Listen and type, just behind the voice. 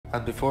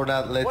And before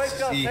that, let's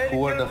see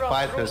who are the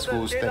fighters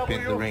who step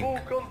in the ring.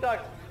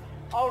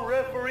 Our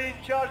referee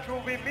in charge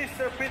will be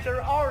Mr.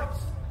 Peter Arts.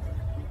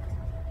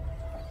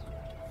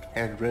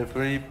 And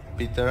referee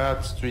Peter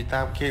Arts,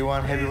 three-time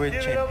K1 heavyweight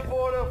champion.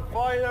 For the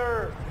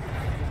fighter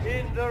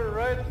in the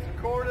red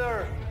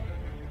corner,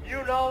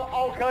 Unal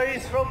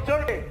Alkayis from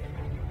Turkey.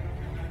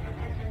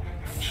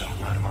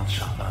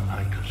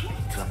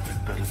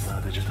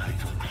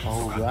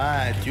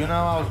 Alright,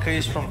 Unal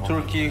Alkayis from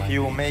Turkey. He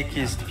will make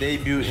his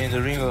debut in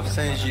the ring of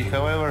Senshi.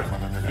 However,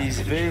 he's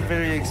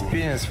very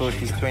experienced for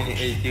his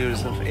 28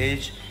 years of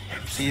age.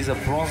 He is a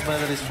bronze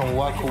medalist from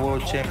WACO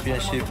World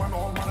Championship,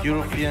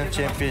 European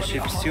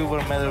Championship,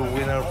 silver medal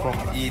winner from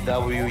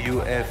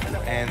EWUF,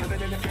 and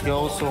he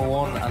also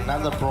won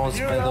another bronze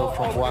medal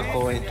from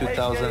WACO in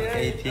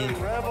 2018.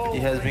 He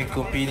has been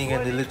competing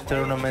in elite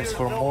tournaments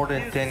for more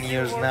than 10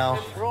 years now,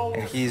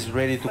 and he is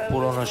ready to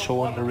put on a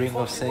show in the ring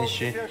of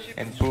Senshi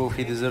and prove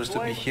he deserves to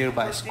be here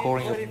by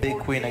scoring a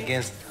big win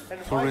against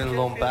Florin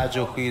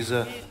Lambagiu, who is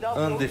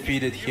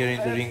undefeated here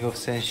in the ring of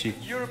Senshi.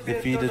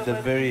 Defeated the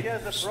very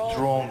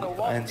strong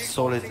and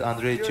solid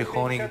Andrei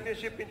Cehonin,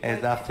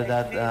 and after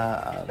that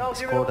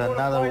scored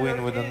another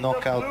win with a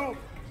knockout,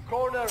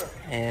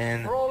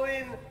 and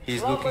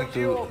he's looking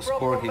to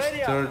score his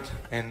third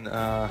in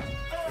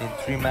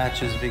 3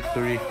 matches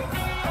victory.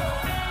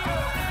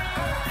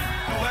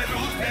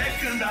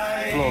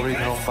 Florin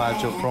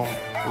Lambagiu from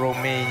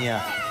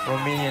Romania,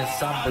 Romanian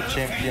Sambo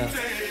champion.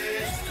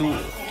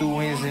 Two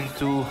wins in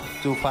two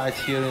fights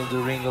here in the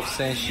ring of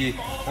Senshi.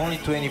 Only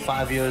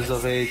 25 years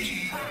of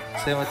age,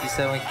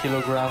 77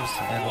 kilograms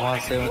and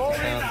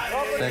 177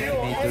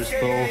 centimeters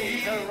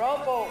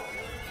tall.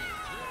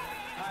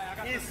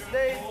 He's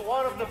named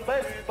one of the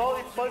best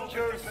body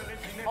punchers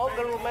on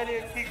the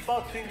Romanian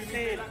kickboxing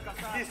scene.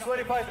 He's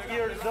 25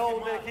 years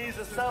old and he's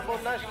a Sambo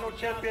national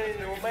champion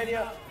in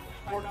Romania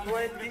for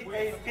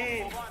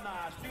 2018.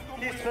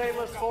 He's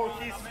famous for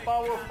his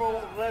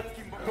powerful left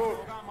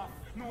hook.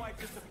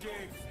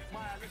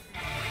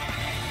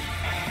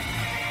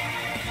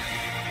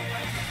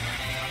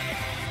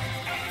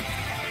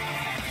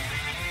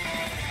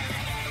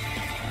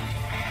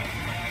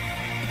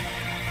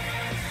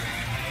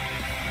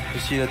 You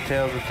see the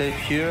tail of the tape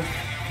here.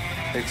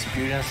 The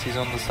experience is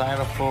on the side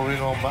of Florin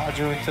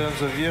Lambagiu in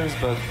terms of years,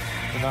 but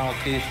Unal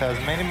Alkayis has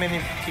many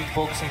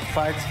kickboxing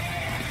fights,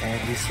 and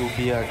this will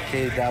be a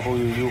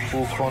KWU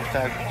full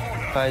contact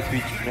fight,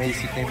 which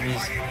basically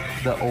means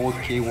the old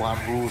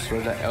K1 rules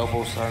where the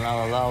elbows are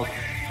not allowed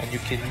and you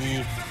can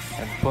knee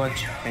and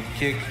punch and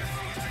kick.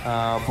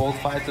 Both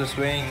fighters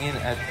weighing in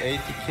at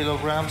 80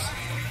 kilograms,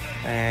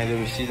 and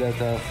we see that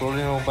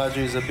Florin Lambagiu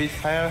is a bit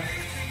higher,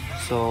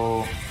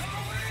 so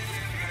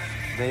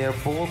they are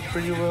both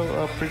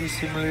pretty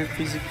similar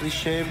physically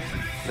shaped.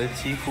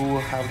 Let's see who will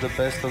have the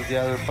best of the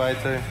other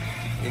fighter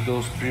in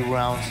those 3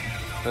 rounds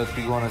that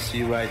we're gonna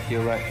see right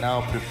here, right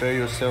now. Prepare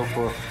yourself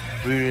for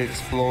really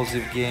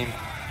explosive game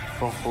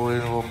from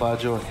Florin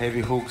Lambagiu,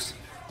 heavy hooks,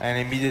 and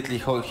immediately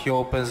he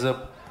opens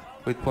up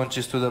with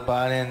punches to the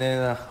body and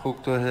then a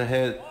hook to the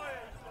head.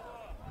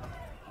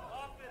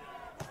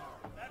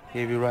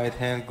 Heavy right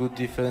hand, good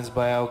defense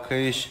by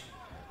Alkayis.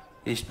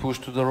 He's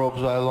pushed to the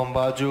ropes by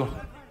Lambagiu.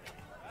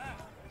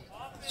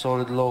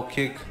 Solid low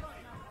kick.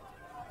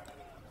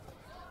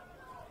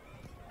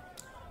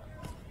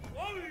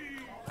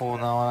 Oh,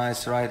 now a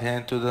nice right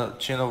hand to the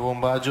chin of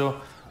Lambagiu.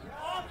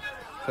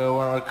 When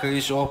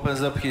Alkayis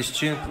opens up his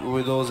chin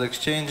with those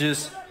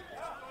exchanges.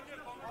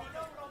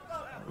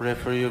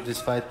 Referee of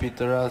this fight,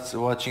 Peter Arts,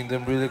 watching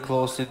them really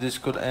closely. This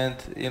could end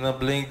in a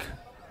blink.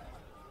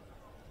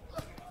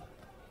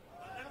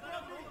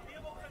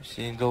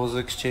 Seeing those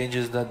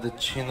exchanges that the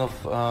chin of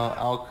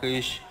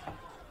Alkayis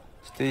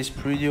stays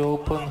pretty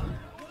open.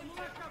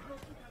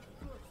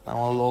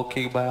 Now a low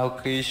kick by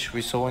Alkayis.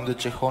 We saw in the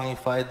Cehonin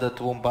fight that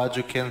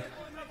Lambagiu can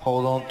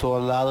hold on to a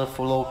lot of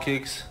low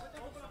kicks.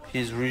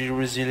 He's really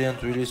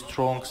resilient, really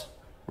strong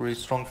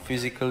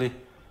physically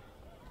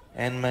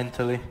and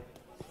mentally.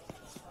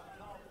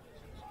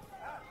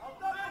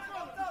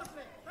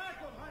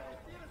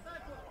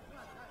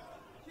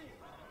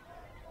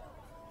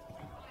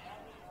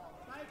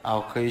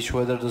 Alkayis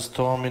weathered the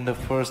storm in the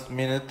first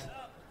minute,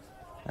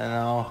 and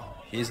now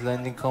he's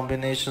landing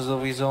combinations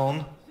of his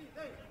own.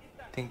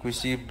 I think we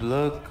see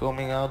blood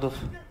coming out of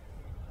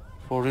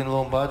Florin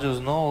Lambagiu's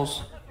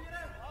nose.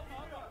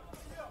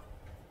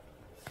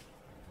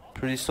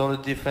 Pretty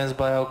solid defense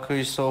by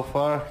Alkayis so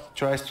far. He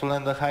tries to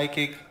land a high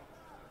kick.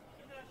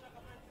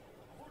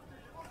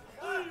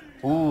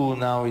 Ooh,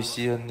 now we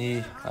see a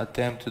knee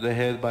attempt to the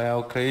head by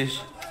Alkayis.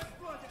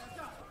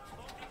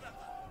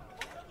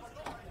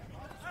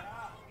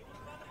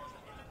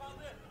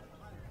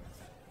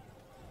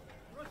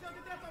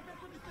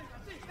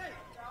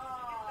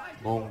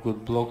 Boom,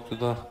 good block to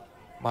the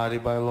body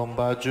by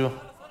Lambagiu.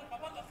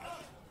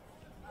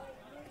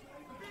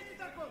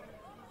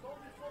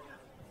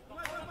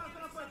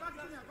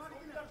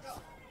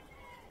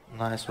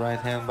 Nice right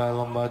hand by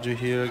Lambagiu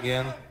here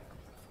again.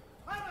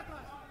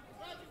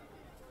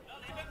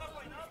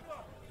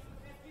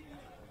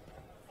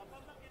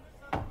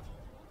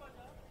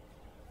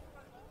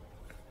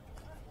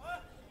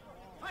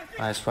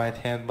 Nice right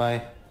hand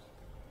by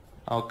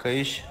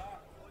Alkayis.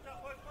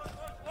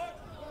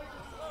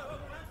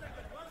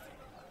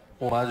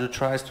 Lambagiu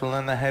tries to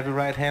land a heavy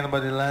right hand,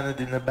 but he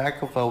landed in the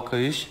back of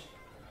Alkayis.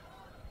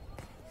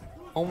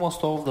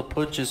 Almost all of the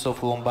punches of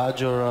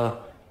Lambagiu are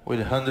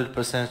with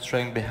 100%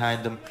 strength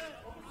behind them.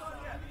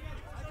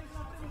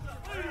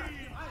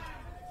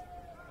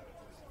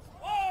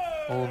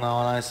 Oh,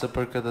 now a nice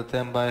uppercut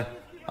attempt by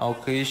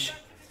Alkayis.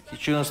 He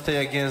shouldn't stay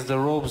against the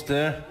ropes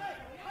there.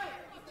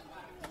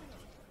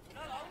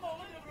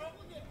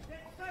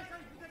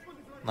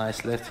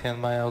 Nice left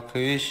hand by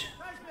Alkayis.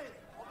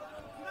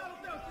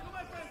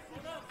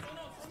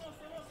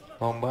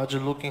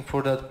 Lambagiu looking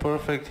for that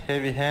perfect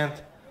heavy hand,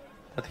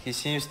 but he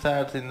seems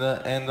tired in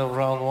the end of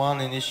round 1,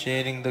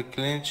 initiating the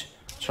clinch,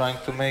 trying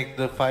to make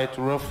the fight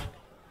rough.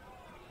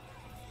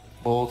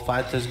 Both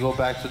fighters go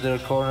back to their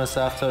corners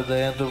after the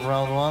end of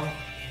round 1.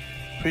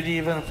 Pretty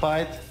even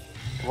fight.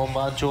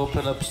 Lambagiu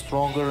opened up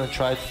stronger and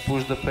tried to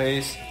push the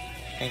pace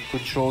and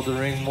control the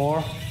ring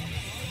more.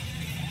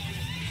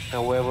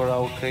 However,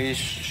 Alkayis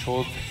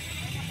showed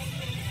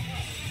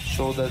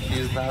that he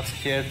is not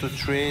scared to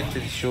trade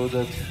and showed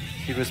that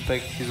he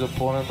respects his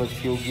opponent, but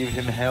he'll give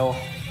him hell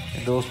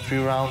in those 3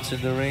 rounds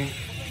in the ring.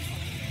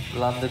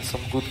 Landed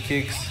some good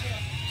kicks,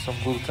 some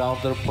good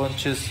counter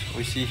punches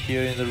we see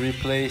here in the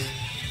replays.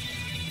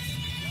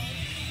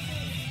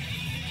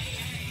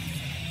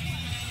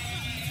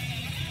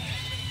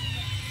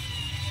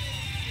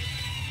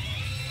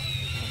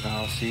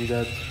 Now see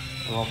that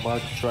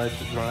Lambagiu tried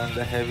to land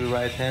a heavy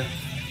right hand.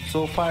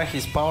 So far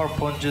his power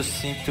punches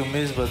seem to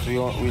miss, but we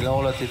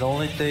know that it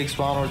only takes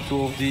 1 or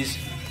 2 of these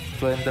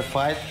to end the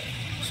fight.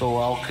 So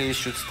Alkayis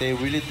should stay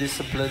really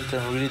disciplined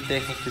and really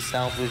technically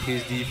sound with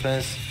his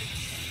defense.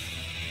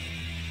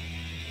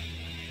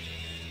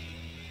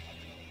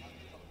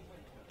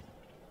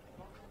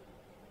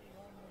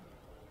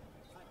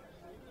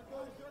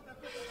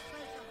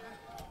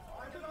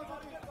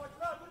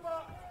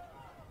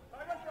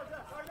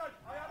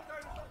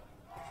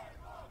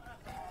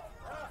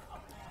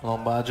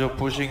 Lambagiu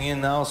pushing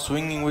in now,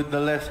 swinging with the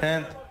left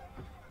hand.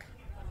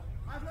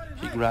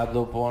 He grabbed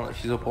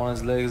his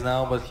opponent's legs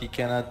now, but he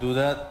cannot do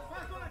that.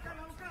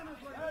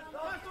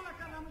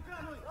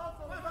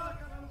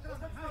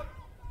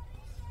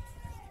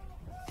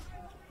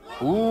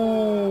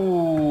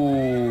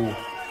 Ooh!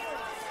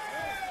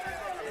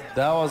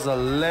 That was a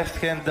left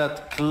hand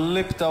that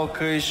clipped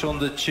Alkayis on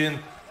the chin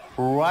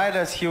right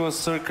as he was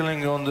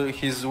circling on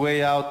his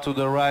way out to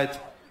the right.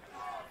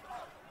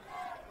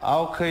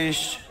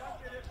 Alkayis,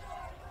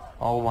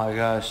 oh my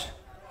gosh.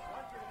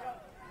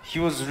 He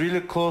was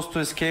really close to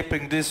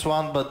escaping this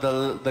one, but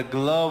the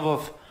glove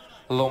of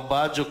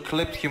Lambagiu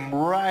clipped him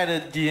right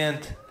at the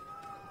end.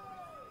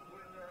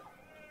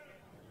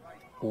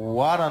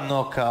 What a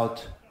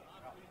knockout.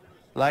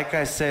 Like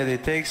I said,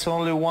 it takes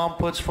only 1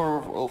 punch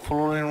for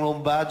Florin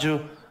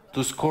Lambagiu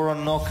to score a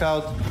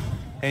knockout,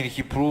 and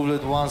he proved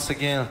it once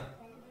again.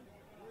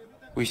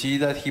 We see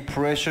that he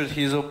pressured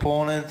his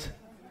opponent.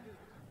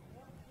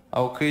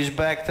 Alkayis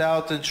backed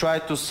out and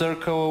tried to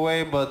circle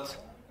away, but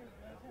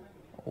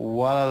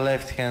what a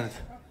left hand.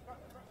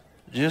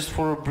 Just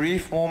for a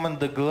brief moment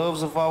the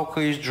gloves of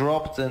Alkayis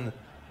dropped, and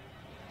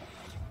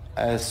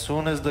as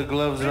soon as the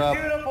gloves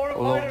dropped,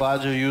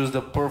 Lambagiu used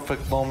the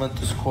perfect moment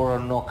to score a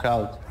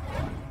knockout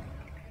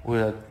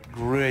with a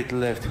great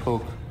left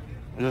hook.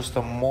 Just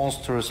a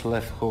monstrous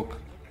left hook.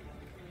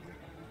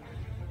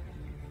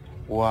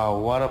 Wow,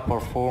 what a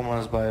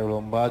performance by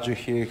Lambagiu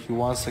here. He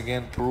once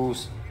again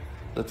proves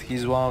that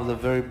he's one of the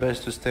very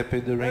best to step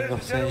in the ring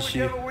of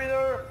Senshi.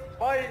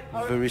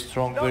 Very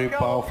strong, very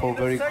powerful,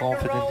 very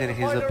confident in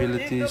his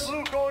abilities,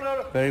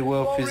 very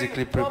well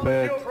physically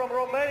prepared.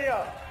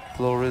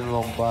 Florin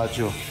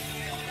Lambagiu.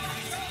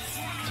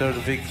 3rd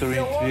victory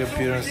in 3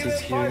 appearances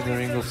here in the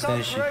ring of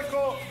Senshi.